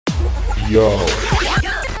Yo,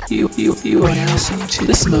 You are now listening to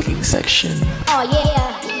the smoking section. Oh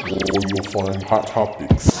yeah, where you'll find hot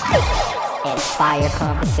topics. and fire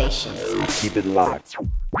conversations. Keep it locked.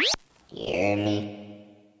 You hear me?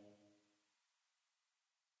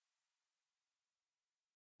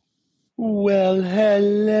 Well,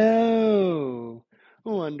 hello,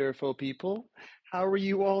 wonderful people. How are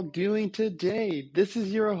you all doing today? This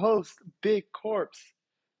is your host, Big Corpse,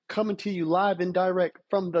 coming to you live and direct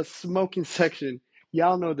from the smoking section.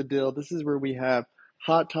 Y'all know the deal. This is where we have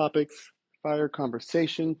hot topics, fire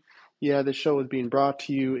conversation. Yeah, this show is being brought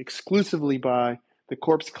to you exclusively by the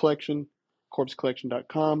Corpse Collection,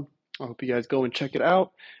 corpsecollection.com. I hope you guys go and check it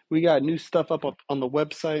out. We got new stuff up on the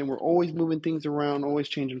website, and we're always moving things around, always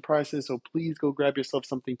changing prices. So please go grab yourself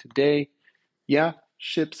something today. Yeah,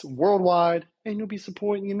 ships worldwide, and you'll be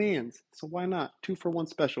supporting your mans. So why not? 2-for-1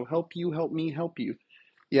 special. Help you, help me, help you.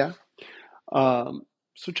 Yeah. Um,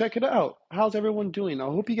 so check it out. How's everyone doing? I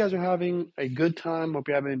hope you guys are having a good time. Hope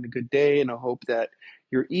you're having a good day, and I hope that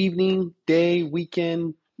your evening, day,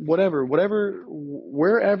 weekend, whatever,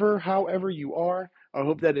 wherever, however you are, I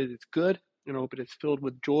hope that it is good, and I hope it is filled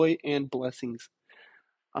with joy and blessings.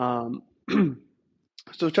 Um,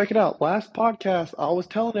 so check it out. Last podcast, I was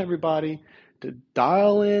telling everybody to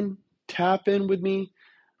dial in, tap in with me,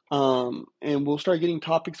 and we'll start getting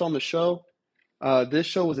topics on the show. This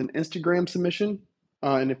show was an Instagram submission.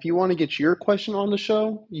 And if you want to get your question on the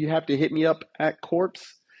show, you have to hit me up at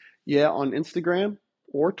Corpse, yeah, on Instagram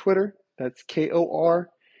or Twitter. That's KORPSX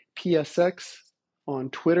on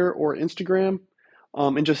Twitter or Instagram.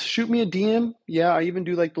 And just shoot me a DM. Yeah, I even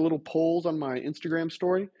do like the little polls on my Instagram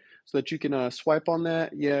story so that you can swipe on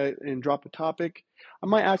that, yeah, and drop a topic. I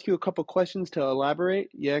might ask you a couple questions to elaborate,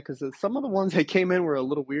 yeah, because some of the ones that came in were a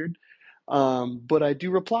little weird. But I do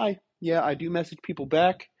reply. Yeah, I do message people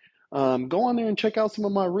back. Go on there and check out some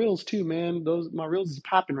of my reels too, man. My reels is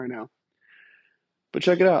popping right now. But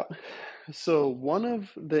check it out. So one of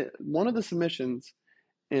the submissions,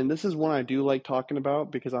 and this is one I do like talking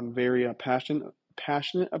about because I'm very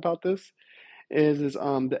passionate about this, is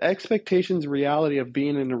the expectations reality of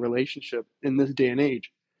being in a relationship in this day and age.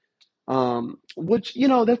 Which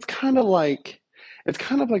that's kind of like it's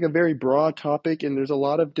kind of like a very broad topic, and there's a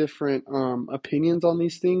lot of different opinions on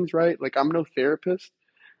these things, right? Like I'm no therapist,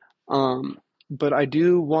 um, but I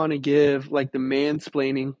do want to give like the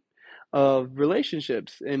mansplaining of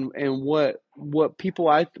relationships and what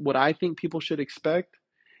I think people should expect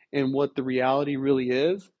and what the reality really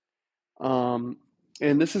is. Um,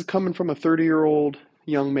 and this is coming from a 30-year-old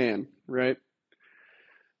young man, right?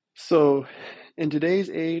 So in today's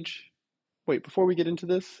age, wait, before we get into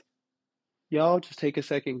this, y'all just take a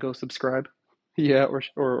second, go subscribe. Yeah,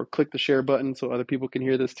 or click the share button so other people can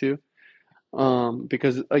hear this too.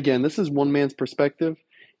 Because again, this is one man's perspective,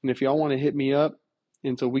 and if y'all want to hit me up,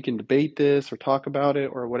 and so we can debate this or talk about it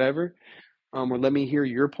or whatever, or let me hear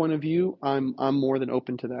your point of view, I'm more than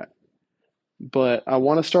open to that. But I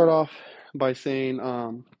want to start off by saying,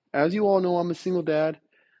 as you all know, I'm a single dad.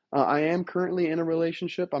 I am currently in a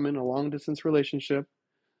relationship. I'm in a long distance relationship.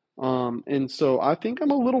 And so I think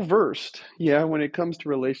I'm a little versed, yeah, when it comes to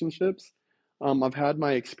relationships. I've had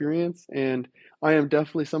my experience, and I am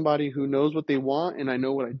definitely somebody who knows what they want, and I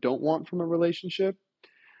know what I don't want from a relationship.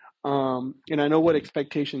 And I know what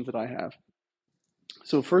expectations that I have.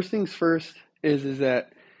 So first things first is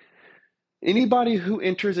that anybody who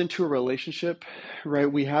enters into a relationship,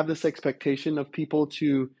 right, we have this expectation of people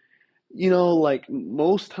to, like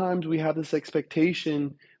most times we have this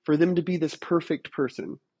expectation for them to be this perfect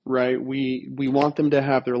person, right? We want them to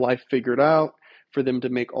have their life figured out, for them to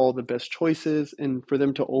make all the best choices, and for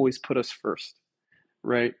them to always put us first,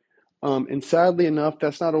 right? And sadly enough,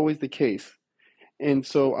 that's not always the case. And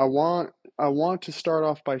so I want to start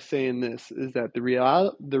off by saying this is that the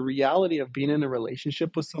reality of being in a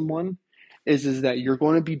relationship with someone is that you're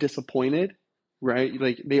going to be disappointed, right?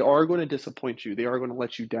 Like they are going to disappoint you. They are going to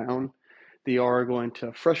let you down. They are going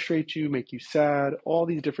to frustrate you, make you sad, all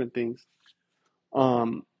these different things.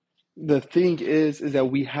 Um, the thing is that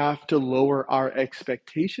we have to lower our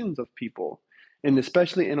expectations of people, and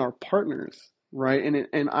especially in our partners, right?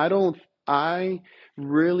 And I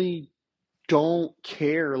really don't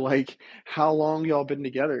care like how long y'all been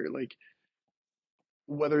together, like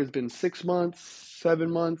whether it's been 6 months, 7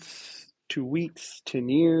 months, 2 weeks, 10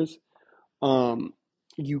 years. Um,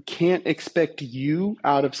 you can't expect you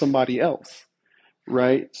out of somebody else,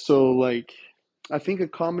 right? So like I think a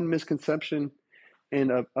common misconception and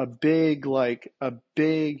a big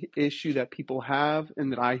issue that people have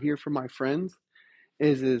and that I hear from my friends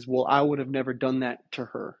is well, I would have never done that to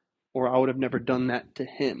her, or I would have never done that to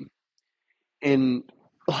him. And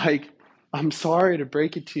like I'm sorry to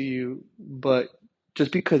break it to you, but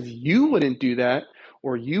just because you wouldn't do that,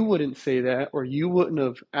 or you wouldn't say that, or you wouldn't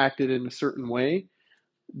have acted in a certain way,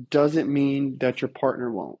 doesn't mean that your partner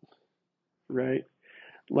won't, right?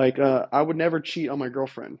 Like, I would never cheat on my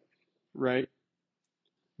girlfriend, right?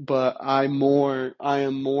 But I am more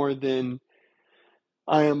than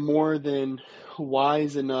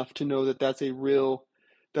wise enough to know that that's a real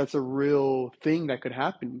thing that could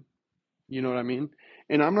happen. You know what I mean?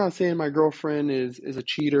 And I'm not saying my girlfriend is a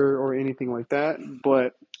cheater or anything like that,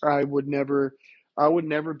 but I would never I would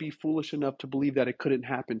never be foolish enough to believe that it couldn't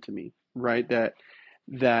happen to me, right? That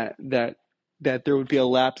that that there would be a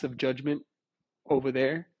lapse of judgment over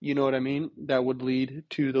there, you know what I mean? That would lead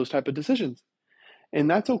to those type of decisions. And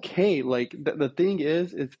that's okay. Like the thing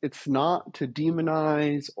is, it's not to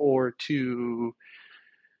demonize or to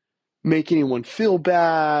make anyone feel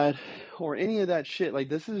bad or any of that shit. Like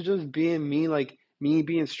this is just being me, like me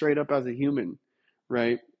being straight up as a human,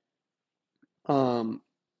 right? Um,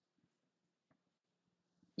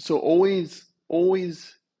 so always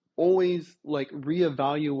like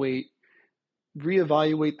reevaluate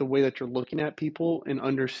the way that you're looking at people and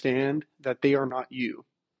understand that they are not you,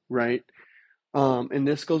 right? And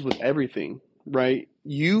this goes with everything, right?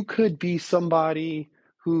 You could be somebody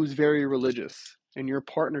who's very religious, and your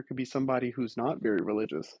partner could be somebody who's not very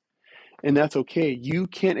religious. And that's okay. You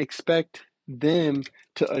can't expect them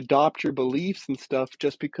to adopt your beliefs and stuff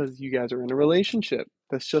just because you guys are in a relationship.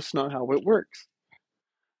 That's just not how it works,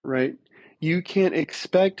 right? You can't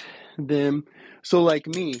expect them. So, like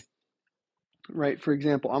me, right? For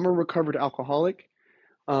example, I'm a recovered alcoholic,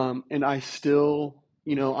 and I still,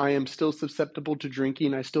 I am still susceptible to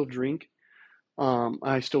drinking. I still drink.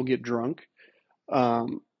 I still get drunk.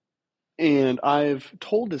 Um, and I've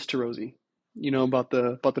told this to Rosie, about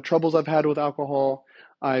the troubles I've had with alcohol.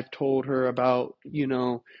 I've told her about,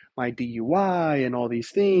 my DUI and all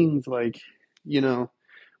these things, like, you know,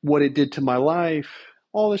 what it did to my life,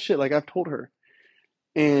 all this shit. Like I've told her.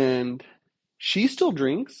 And she still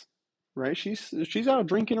drinks, right? She's out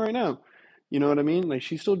drinking right now. You know what I mean? Like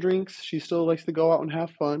she still drinks, she still likes to go out and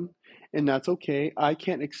have fun, and that's okay. I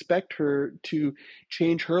can't expect her to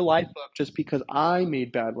change her life up just because I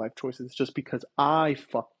made bad life choices, just because I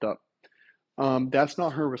fucked up. That's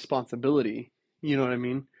not her responsibility. You know what I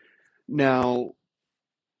mean? Now,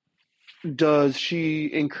 does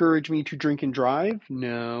she encourage me to drink and drive?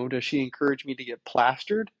 No. Does she encourage me to get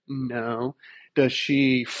plastered? No. Does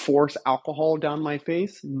she force alcohol down my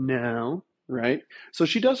face? No. Right? So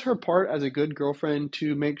she does her part as a good girlfriend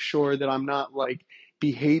to make sure that I'm not like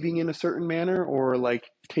behaving in a certain manner or like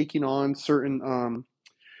taking on certain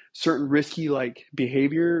risky like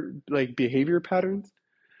behavior patterns.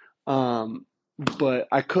 Um, but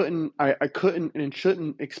I couldn't and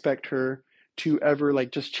shouldn't expect her to ever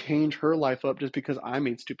like just change her life up just because I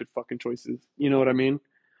made stupid fucking choices. You know what I mean?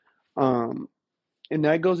 Um, and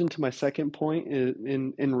that goes into my second point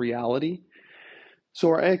in reality. So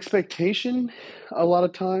our expectation, a lot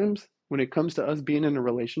of times when it comes to us being in a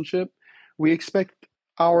relationship, we expect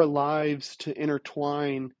our lives to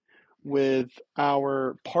intertwine with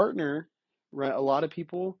our partner, right? A lot of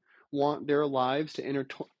people want their lives to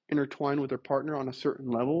intertwine with their partner on a certain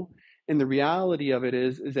level. And the reality of it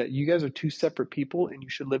is that you guys are two separate people and you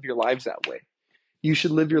should live your lives that way. You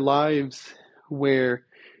should live your lives where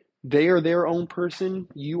they are their own person,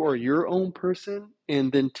 you are your own person,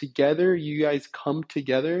 and then together you guys come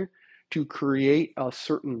together to create a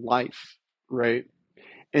certain life, right?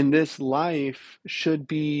 And this life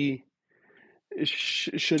should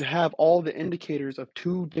have all the indicators of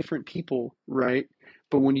two different people, right?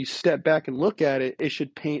 But when you step back and look at it, it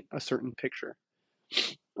should paint a certain picture.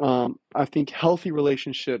 I think healthy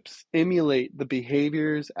relationships emulate the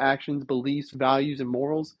behaviors, actions, beliefs, values, and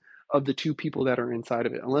morals of the two people that are inside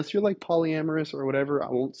of it. Unless you're like polyamorous or whatever, I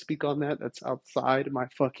won't speak on that. That's outside my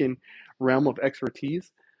fucking realm of expertise.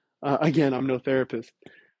 Again, I'm no therapist,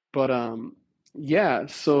 but yeah.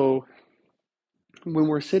 So when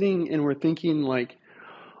we're sitting and we're thinking like,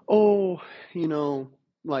 oh, you know,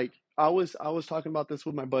 like I was talking about this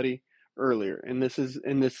with my buddy earlier, and this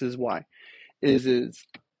is why is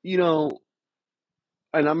you know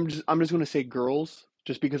and I'm just going to say girls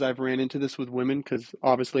just because I've ran into this with women because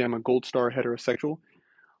obviously I'm a gold star heterosexual.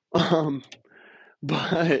 Um,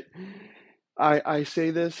 but I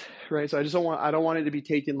say this right, so I don't want it to be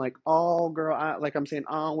taken like oh girl like I'm saying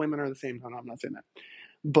all women are the same. No, I'm not saying that.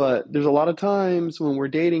 But there's a lot of times when we're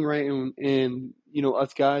dating, right, and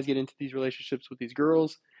us guys get into these relationships with these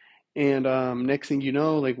girls, and next thing you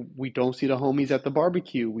know, like we don't see the homies at the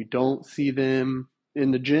barbecue. We don't see them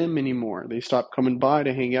in the gym anymore. They stop coming by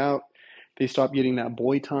to hang out. They stop getting that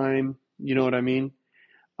boy time. You know what I mean?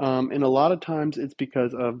 And a lot of times it's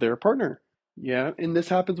because of their partner. Yeah. And this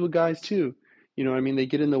happens with guys too. You know what I mean? They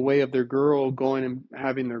get in the way of their girl going and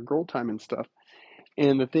having their girl time and stuff.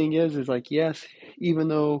 And the thing is like, yes, even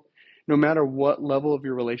though no matter what level of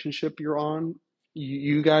your relationship you're on,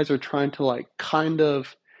 you guys are trying to like kind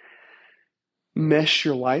of mesh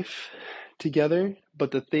your life together.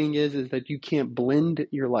 But the thing is that you can't blend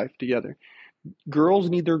your life together. Girls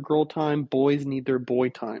need their girl time, boys need their boy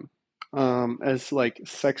time. As like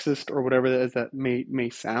sexist or whatever that may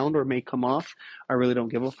sound or may come off, I really don't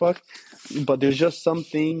give a fuck. But there's just some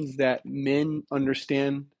things that men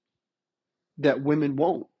understand that women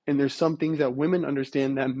won't, and there's some things that women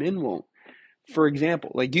understand that men won't. For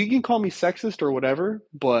example, like you can call me sexist or whatever,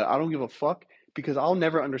 but I don't give a fuck because I'll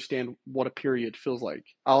never understand what a period feels like.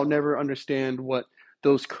 I'll never understand what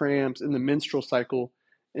those cramps in the menstrual cycle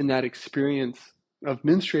and that experience of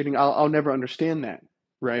menstruating, I'll never understand that,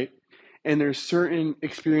 right? And there's certain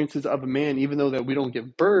experiences of a man, even though that we don't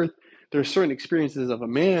give birth, there's certain experiences of a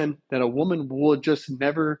man that a woman will just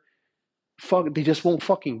never they just won't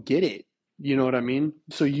fucking get it. You know what I mean?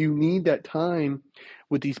 So you need that time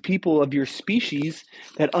with these people of your species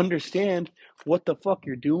that understand what the fuck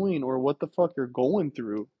you're doing or what the fuck you're going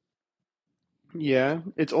through. Yeah,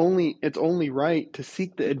 it's only right to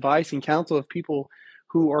seek the advice and counsel of people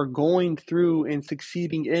who are going through and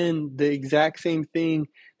succeeding in the exact same thing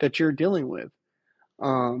that you're dealing with.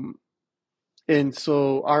 Um, and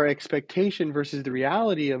so our expectation versus the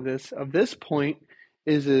reality of this point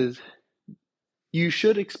is you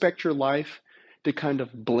should expect your life to kind of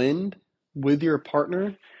blend with your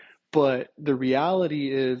partner, but the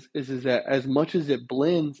reality is that as much as it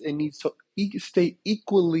blends, it needs to stay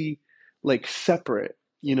equally like separate.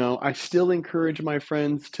 You know, I still encourage my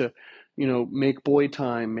friends to, make boy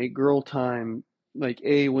time, make girl time. Like,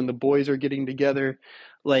 when the boys are getting together,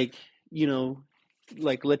 like, you know,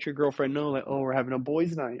 like let your girlfriend know, like, oh, we're having a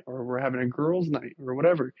boys' night or we're having a girls' night or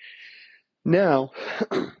whatever. Now,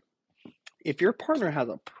 if your partner has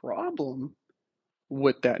a problem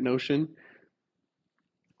with that notion,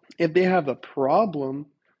 if they have a problem,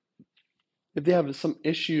 if they have some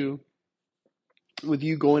issue with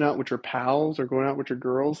you going out with your pals or going out with your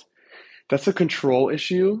girls, that's a control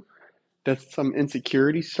issue. That's some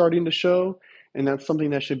insecurity starting to show. And that's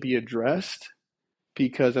something that should be addressed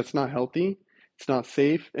because that's not healthy. It's not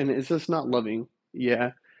safe and it's just not loving.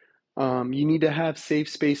 Yeah. You need to have safe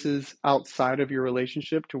spaces outside of your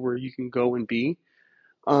relationship to where you can go and be.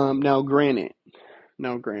 Now granted,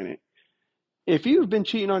 if you've been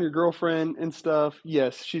cheating on your girlfriend and stuff,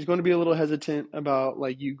 yes, she's going to be a little hesitant about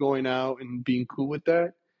like you going out and being cool with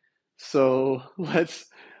that. So let's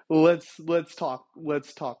talk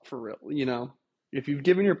for real, you know. If you've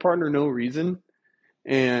given your partner no reason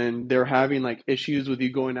and they're having like issues with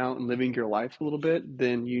you going out and living your life a little bit,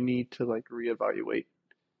 then you need to like reevaluate.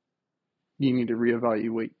 You need to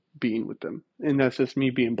reevaluate being with them. And that's just me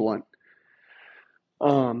being blunt.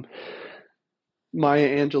 Um Maya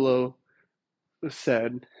Angelou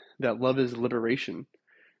said that love is liberation,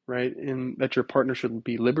 right? And that your partner should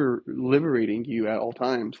be liberating you at all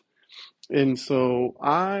times. And so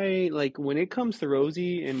I like when it comes to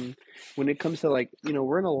Rosie and when it comes to like,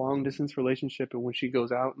 we're in a long distance relationship and when she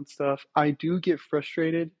goes out and stuff, I do get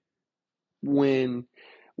frustrated when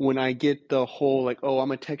I get the whole like, oh, I'm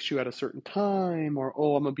gonna text you at a certain time or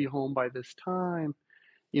oh, I'm gonna be home by this time,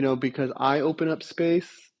 because I open up space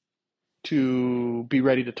to be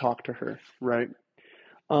ready to talk to her, right?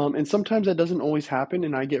 And sometimes that doesn't always happen,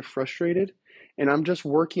 and I get frustrated, and I'm just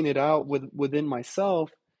working it out within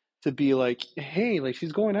myself to be like, hey, like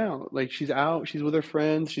she's going out, like she's out, she's with her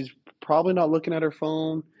friends, she's probably not looking at her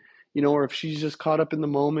phone, or if she's just caught up in the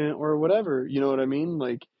moment or whatever, you know what I mean?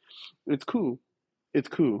 Like it's cool, it's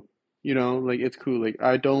cool, like it's cool. Like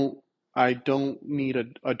I don't need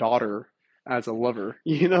a daughter as a lover,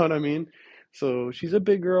 you know what I mean? So she's a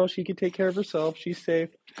big girl, she can take care of herself, she's safe,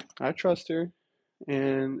 I trust her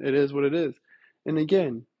and it is what it is. And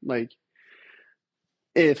again, like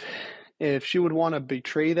if she would want to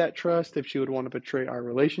betray that trust, if she would want to betray our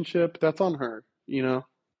relationship, that's on her,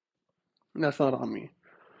 That's not on me.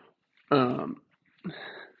 Um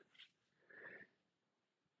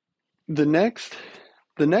the next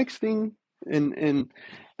the next thing and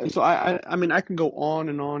so I mean I can go on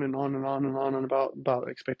and on and on and on and on and about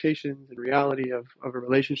expectations and reality of a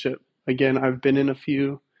relationship. Again, I've been in a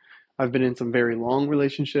few. I've been in some very long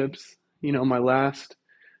relationships. My last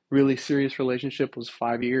really serious relationship was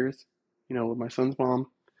 5 years, with my son's mom.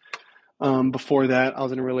 Before that, I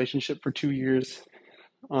was in a relationship for 2 years.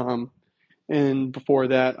 Um, and before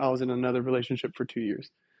that, I was in another relationship for 2 years.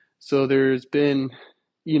 So there's been,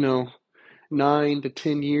 you know, 9 to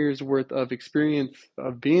 10 years worth of experience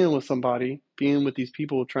of being with somebody, being with these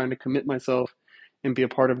people, trying to commit myself and be a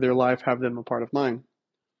part of their life, have them a part of mine.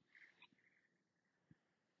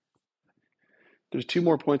 There's two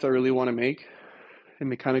more points I really want to make,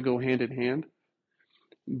 and they kind of go hand in hand.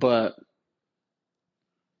 But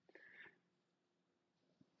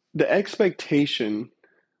the expectation,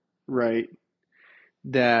 right,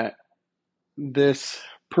 that this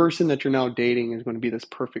person that you're now dating is going to be this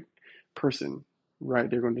perfect person, right?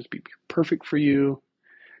 They're going to just be perfect for you.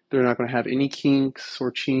 They're not going to have any kinks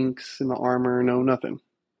or chinks in the armor, no, nothing.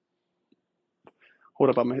 Hold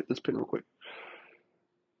up, I'm going to hit this pin real quick.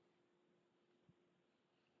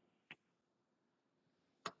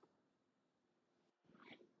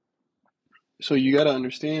 So you got to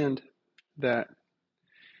understand that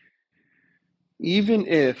even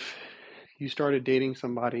if you started dating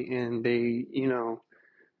somebody and they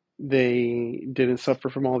didn't suffer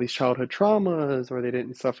from all these childhood traumas, or they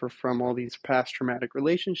didn't suffer from all these past traumatic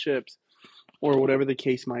relationships, or whatever the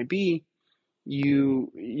case might be,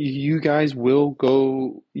 you guys will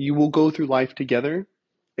go through life together,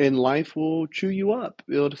 and life will chew you up.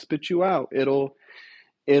 It'll spit you out. It'll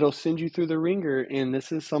send you through the ringer, and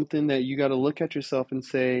this is something that you got to look at yourself and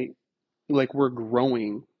say, like, we're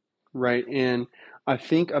growing, right? And I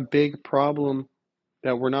think a big problem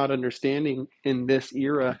that we're not understanding in this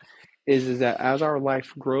era is that as our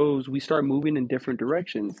life grows, we start moving in different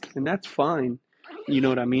directions, and that's fine. You know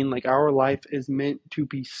what I mean? Like, our life is meant to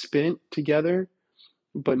be spent together,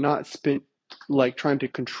 but not spent like trying to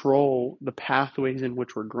control the pathways in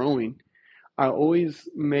which we're growing. I always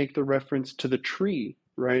make the reference to the tree,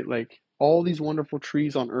 right? Like, all these wonderful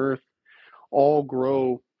trees on earth all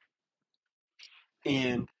grow,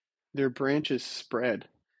 and their branches spread,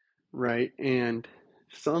 right? And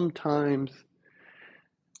sometimes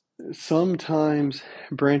sometimes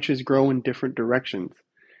branches grow in different directions,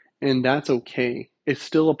 and that's okay. It's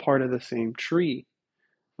still a part of the same tree,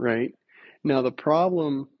 right? Now the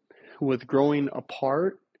problem with growing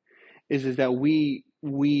apart is that we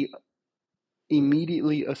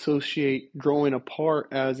immediately associate growing apart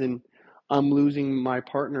as in, I'm losing my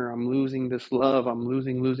partner, I'm losing this love, I'm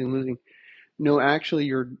losing. No, actually,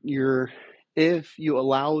 you're if you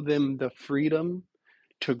allow them the freedom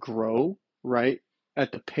to grow, right,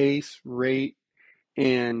 at the pace, rate,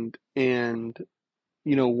 and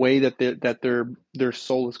way that their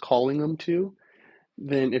soul is calling them to,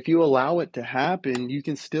 then if you allow it to happen, you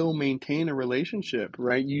can still maintain a relationship,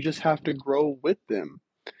 right? You just have to grow with them.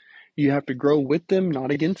 You have to grow with them,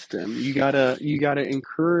 not against them. You gotta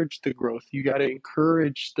encourage the growth. You gotta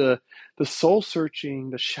encourage the soul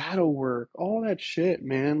searching, the shadow work, all that shit,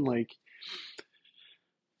 man. Like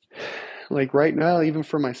right now, even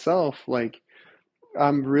for myself, like,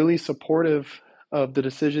 I'm really supportive of the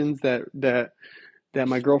decisions that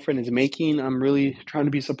my girlfriend is making. I'm really trying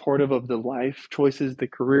to be supportive of the life choices, the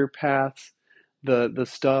career paths, the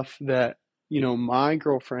stuff that my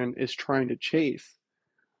girlfriend is trying to chase.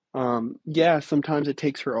 Yeah, sometimes it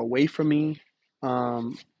takes her away from me.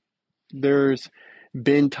 Um, there's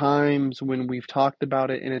been times when we've talked about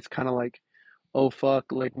it, and it's kind of like, oh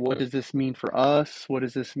fuck, like, what does this mean for us? What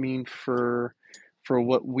does this mean for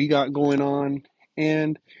what we got going on?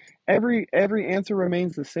 And every answer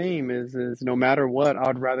remains the same, is no matter what,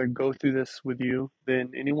 I'd rather go through this with you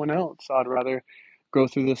than anyone else. I'd rather go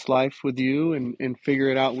through this life with you and figure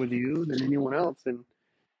it out with you than anyone else.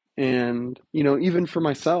 And even for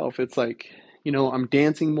myself, it's like, I'm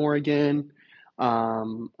dancing more again.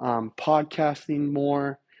 I'm podcasting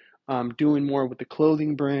more. I'm doing more with the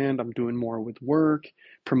clothing brand. I'm doing more with work,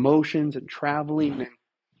 promotions, and traveling, and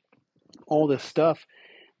all this stuff.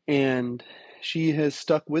 And she has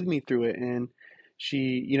stuck with me through it. And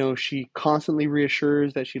she constantly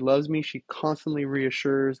reassures that she loves me. She constantly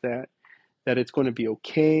reassures that it's going to be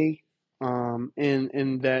okay.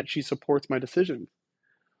 And that she supports my decisions.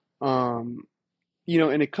 Um,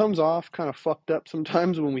 and it comes off kind of fucked up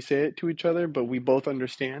sometimes when we say it to each other, but we both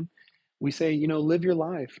understand. We say, live your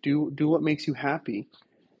life, do what makes you happy.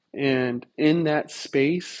 And in that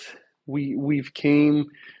space, we've been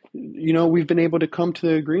able to come to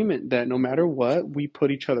the agreement that no matter what, we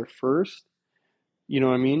put each other first. You know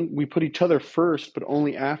what I mean? We put each other first, but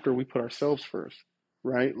only after we put ourselves first,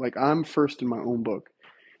 right? Like, I'm first in my own book,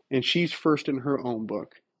 and she's first in her own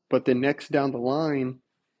book. But the next down the line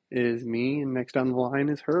is me, and next down the line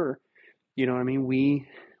is her. You know what I mean?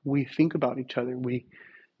 We think about each other. We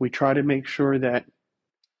try to make sure that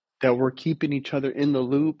we're keeping each other in the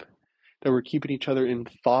loop, that we're keeping each other in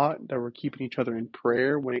thought, that we're keeping each other in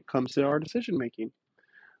prayer when it comes to our decision making.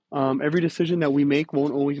 Every decision that we make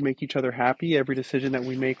won't always make each other happy. Every decision that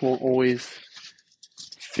we make won't always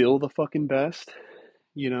feel the fucking best,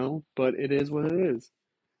 but it is what it is.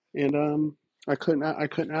 And I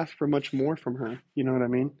couldn't ask for much more from her. You know what I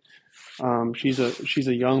mean? She's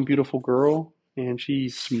a young, beautiful girl, and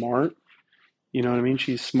she's smart. You know what I mean?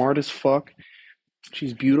 She's smart as fuck.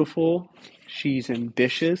 She's beautiful. She's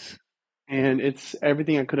ambitious, and it's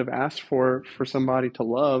everything I could have asked for somebody to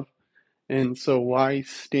love. And so why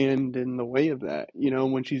stand in the way of that?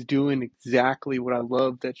 When she's doing exactly what I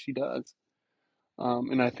love that she does.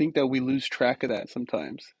 And I think that we lose track of that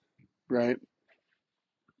sometimes, right?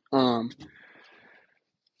 Um,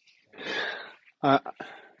 I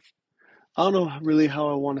I don't know really how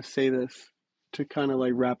I want to say this to kind of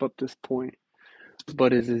like wrap up this point,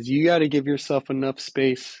 but is you got to give yourself enough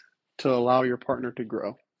space to allow your partner to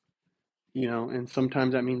grow, and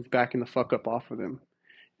sometimes that means backing the fuck up off of them.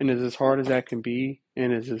 And as hard as that can be,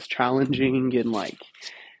 and as challenging and like,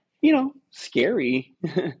 scary,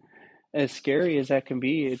 as scary as that can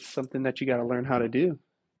be, it's something that you got to learn how to do.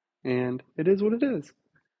 And it is what it is.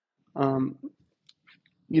 Um,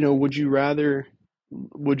 would you rather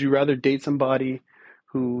date somebody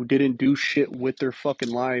who didn't do shit with their fucking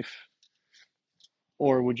life,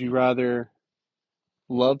 or would you rather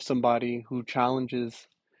love somebody who challenges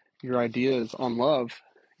your ideas on love?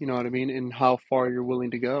 You know what I mean? And how far you're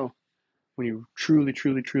willing to go when you truly,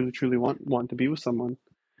 truly, truly, truly want to be with someone.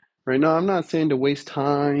 Right now, I'm not saying to waste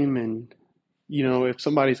time and, if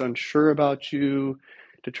somebody's unsure about you,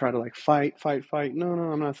 to try to like fight, fight, fight. No,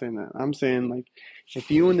 no, I'm not saying that. I'm saying like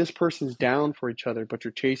if you and this person's down for each other, but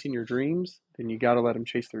you're chasing your dreams, then you gotta let them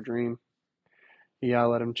chase their dream. You gotta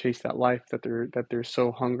let them chase that life that they're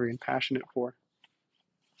so hungry and passionate for.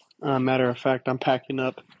 Matter of fact, I'm packing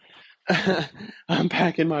up. I'm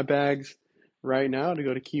packing my bags right now to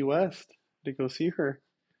go to Key West to go see her.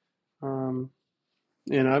 Um,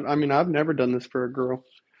 and I mean, I've never done this for a girl.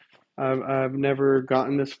 I've never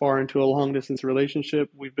gotten this far into a long distance relationship.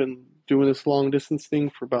 We've been doing this long distance thing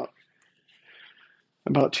for about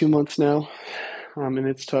 2 months now, and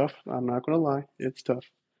it's tough. I'm not gonna lie, it's tough,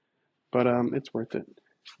 but it's worth it.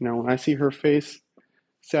 When I see her face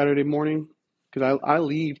Saturday morning, because I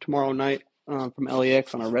leave tomorrow night from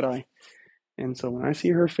LAX on a red eye, and so when I see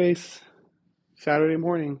her face Saturday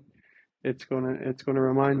morning, it's gonna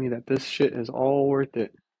remind me that this shit is all worth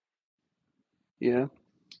it. Yeah.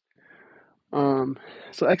 Um,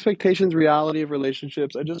 so expectations, reality of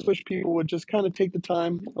relationships. I just wish people would just kind of take the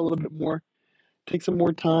time a little bit more, take some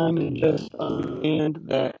more time and just understand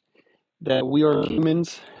that we are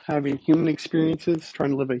humans having human experiences, trying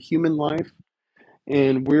to live a human life,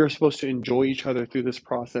 and we're supposed to enjoy each other through this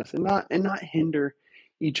process and not hinder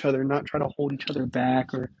each other, not try to hold each other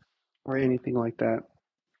back or anything like that.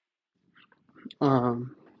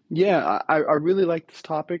 Um, yeah, I really like this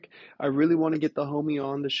topic. I really want to get the homie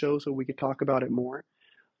on the show so we could talk about it more.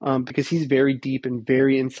 Because he's very deep and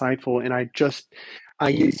very insightful, and I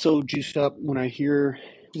get so juiced up when I hear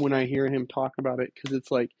him talk about it, because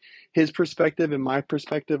it's like his perspective and my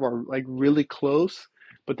perspective are like really close,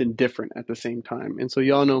 but then different at the same time. And so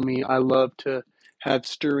y'all know me, I love to have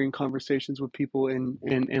stirring conversations with people and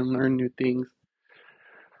learn new things.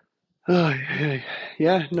 Oh, yeah,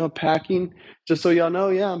 yeah, no packing. Just so y'all know,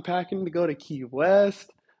 yeah, I'm packing to go to Key West.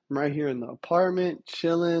 I'm right here in the apartment,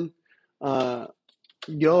 chilling. Uh,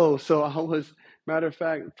 Yo, so matter of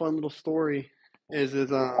fact, fun little story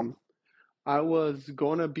is I was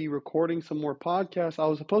gonna be recording some more podcasts. I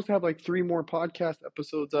was supposed to have like three more podcast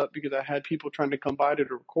episodes up because I had people trying to come by to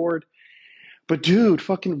record. But dude,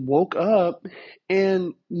 fucking woke up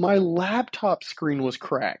and my laptop screen was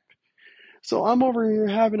cracked. So I'm over here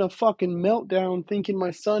having a fucking meltdown, thinking my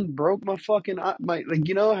son broke my fucking my like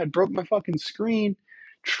had broke my fucking screen,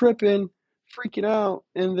 tripping, freaking out,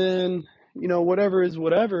 and then whatever is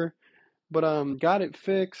whatever. But got it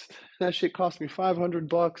fixed. That shit cost me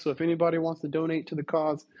 $500. So if anybody wants to donate to the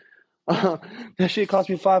cause, uh, that shit cost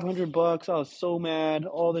me $500. I was so mad,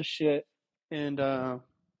 all this shit, and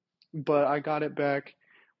but I got it back.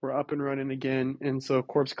 We're up and running again, and so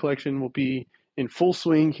Corpse Collection will be in full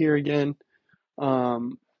swing here again. I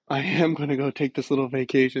am gonna go take this little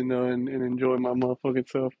vacation though and enjoy my motherfucking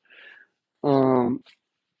self. Um,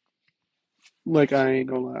 like I ain't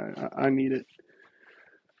gonna lie, I need it.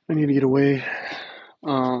 I need to get away.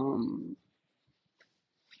 Um,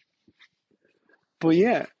 but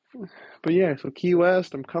yeah, so Key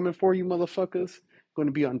West, I'm coming for you, motherfuckers. Going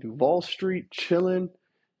to be on Duval Street, chilling.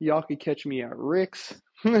 Y'all can catch me at Rick's,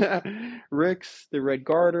 Rick's, the Red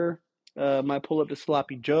Garter. Might pull up to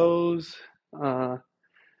Sloppy Joe's. Uh,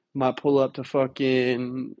 Might pull up to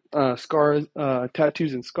fucking scars,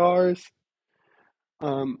 tattoos and scars.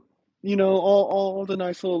 Um, all the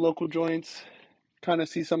nice little local joints. Kind of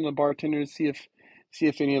see some of the bartenders, see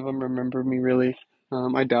if any of them remember me really.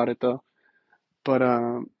 I doubt it though. But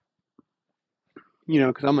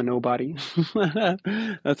because I'm a nobody.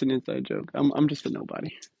 That's an inside joke. I'm just a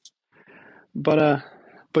nobody. But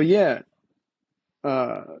but yeah,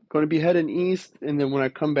 going to be heading east, and then um, when I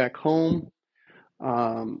come back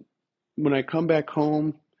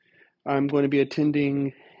home, I'm going to be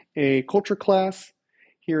attending a culture class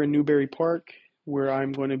here in Newbury Park, where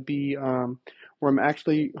where I'm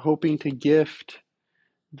actually hoping to gift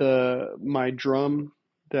the my drum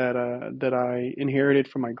that I inherited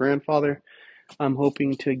from my grandfather. I'm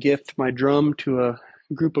hoping to gift my drum to a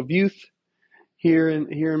group of youth here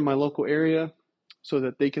in my local area so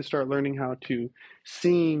that they can start learning how to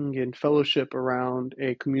sing and fellowship around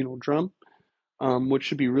a communal drum, which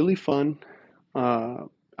should be really fun. Uh,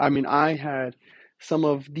 I mean, I had some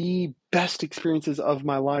of the best experiences of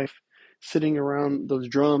my life sitting around those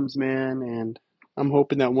drums, man, and I'm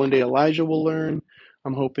hoping that one day Elijah will learn.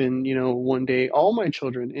 I'm hoping, one day all my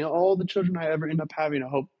children, all the children I ever end up having, I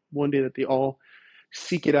hope one day that they all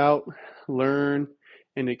seek it out, learn,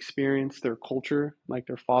 and experience their culture like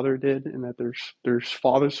their father did, and that their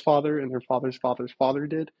father's father and their father's father's father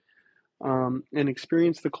did, and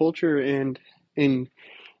experience the culture and and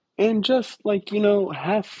just like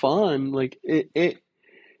have fun. Like it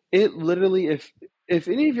literally, if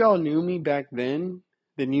any of y'all knew me back then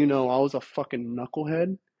I was a fucking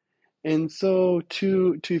knucklehead. And so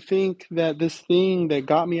to think that this thing that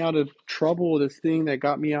got me out of trouble, this thing that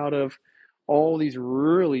got me out of all these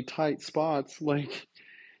really tight spots, like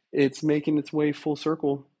it's making its way full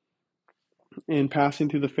circle and passing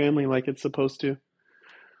through the family like it's supposed to.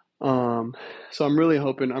 Um, so I'm really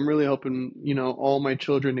hoping, all my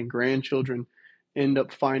children and grandchildren end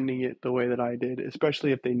up finding it the way that I did,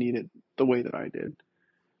 especially if they need it the way that I did.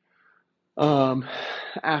 Um,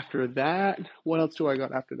 After that, what else do I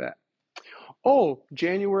got after that? Oh,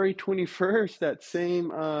 January 21st, that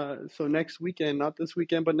same, so next weekend, not this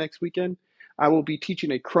weekend, but next weekend, I will be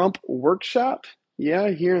teaching a crump workshop. Yeah,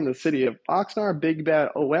 here in the city of Oxnard, Big Bad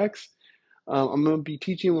OX. I'm going to be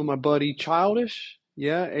teaching with my buddy Childish.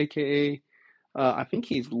 Yeah, aka, I think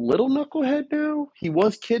he's Little Knucklehead now. He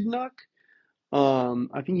was Kid Knuck.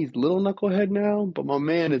 I think he's Little Knucklehead now, but my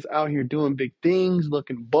man is out here doing big things,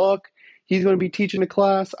 looking buck. He's going to be teaching a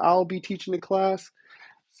class. I'll be teaching a class.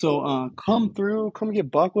 So come through, come get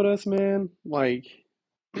buck with us, man. Like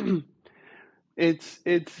it's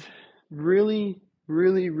really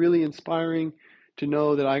really inspiring to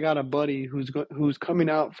know that I got a buddy who's coming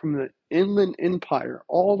out from the Inland Empire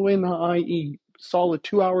all the way in the IE, solid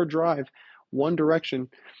 2 hour drive, one direction,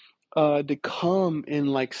 to come and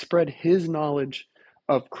like spread his knowledge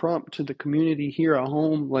of Crump to the community here at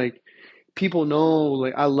home. Like people know,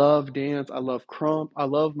 like I love dance, I love Crump, I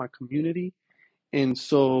love my community. And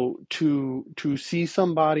so to see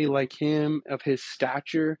somebody like him of his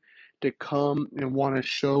stature to come and want to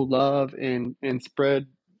show love and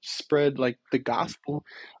spread like the gospel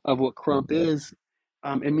of what Crump is,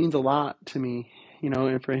 it means a lot to me,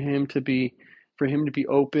 and for him to be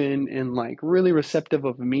open and like really receptive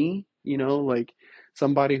of me, like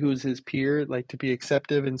somebody who's his peer, like to be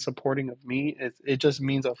acceptive and supporting of me, it just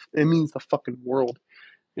means it means the fucking world.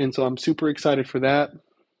 And so I'm super excited for that.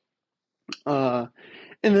 Uh,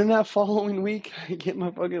 and then that following week, I get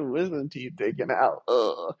my fucking wisdom teeth taken out.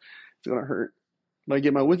 Ugh, it's gonna hurt. But I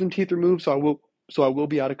get my wisdom teeth removed, so I will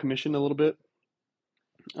be out of commission a little bit.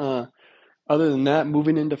 Uh, Other than that,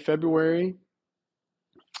 moving into February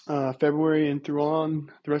and through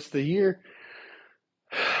on the rest of the year,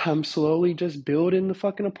 I'm slowly just building the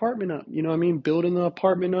fucking apartment up. You know what I mean? Building the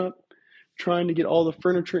apartment up, trying to get all the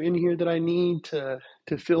furniture in here that I need to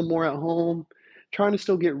feel more at home. Trying to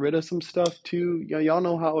still get rid of some stuff too. Y'all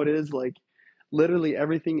know how it is. Like literally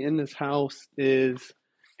everything in this house is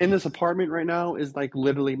in this apartment right now is like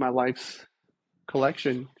literally my life's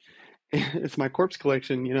collection. It's my corpse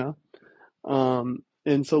collection.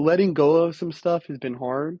 And so letting go of some stuff has been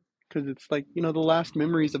hard because it's like, the last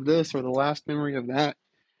memories of this or the last memory of that.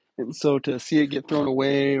 And so to see it get thrown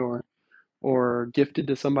away or gifted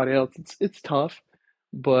to somebody else, it's tough,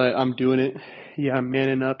 but I'm doing it. Yeah, I'm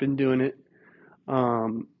manning up and doing it.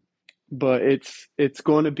 Um, but it's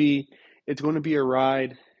going to be a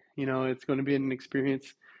ride. It's going to be an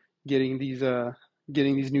experience getting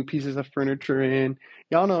these new pieces of furniture in.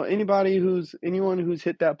 Y'all know anyone who's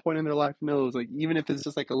hit that point in their life knows, like even if it's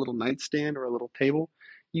just like a little nightstand or a little table,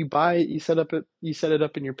 you buy it, you set it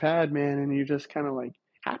up in your pad, man, and you just kind of like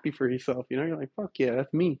happy for yourself. You're like, fuck yeah,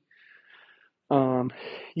 that's me. Um,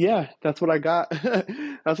 yeah, that's what I got.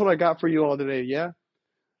 That's what I got for you all today. Yeah.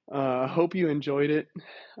 Hope you enjoyed it.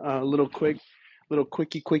 Little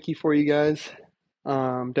quickie for you guys.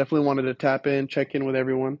 Definitely wanted to tap in, check in with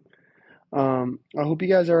everyone. I hope you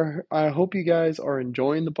guys are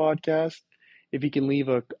enjoying the podcast. If you can leave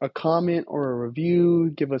a comment or a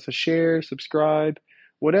review, give us a share, subscribe,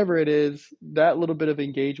 whatever it is, that little bit of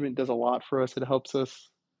engagement does a lot for us. It helps us,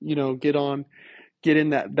 get in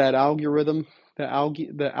that algorithm, the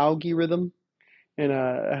algae rhythm, and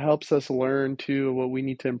it helps us learn too what we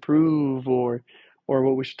need to improve or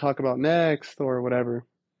what we should talk about next or whatever.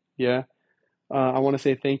 Yeah. I want to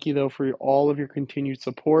say thank you though for all of your continued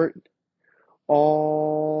support.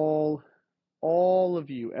 All all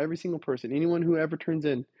of you, every single person, anyone who ever tunes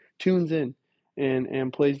in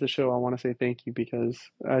and plays the show, I want to say thank you because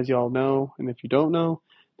as y'all know, and if you don't know,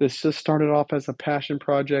 this just started off as a passion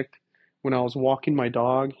project when I was walking my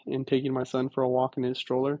dog and taking my son for a walk in his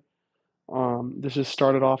stroller. This just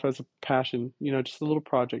started off as a passion, just a little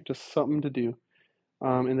project, just something to do.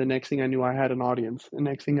 And the next thing I knew, I had an audience. The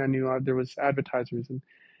next thing I knew, there was advertisers, and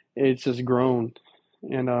it's just grown.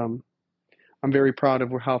 And I'm very proud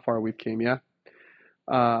of how far we've came. Yeah.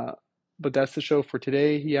 Uh, but that's the show for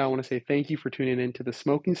today. Yeah, I want to say thank you for tuning in to the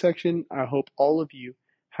smoking section. I hope all of you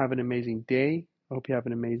have an amazing day. I hope you have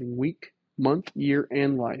an amazing week, month, year,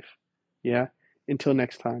 and life. Yeah. Until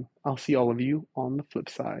next time, I'll see all of you on the flip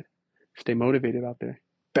side. Stay motivated out there.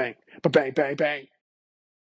 Bang, ba bang, bang, bang.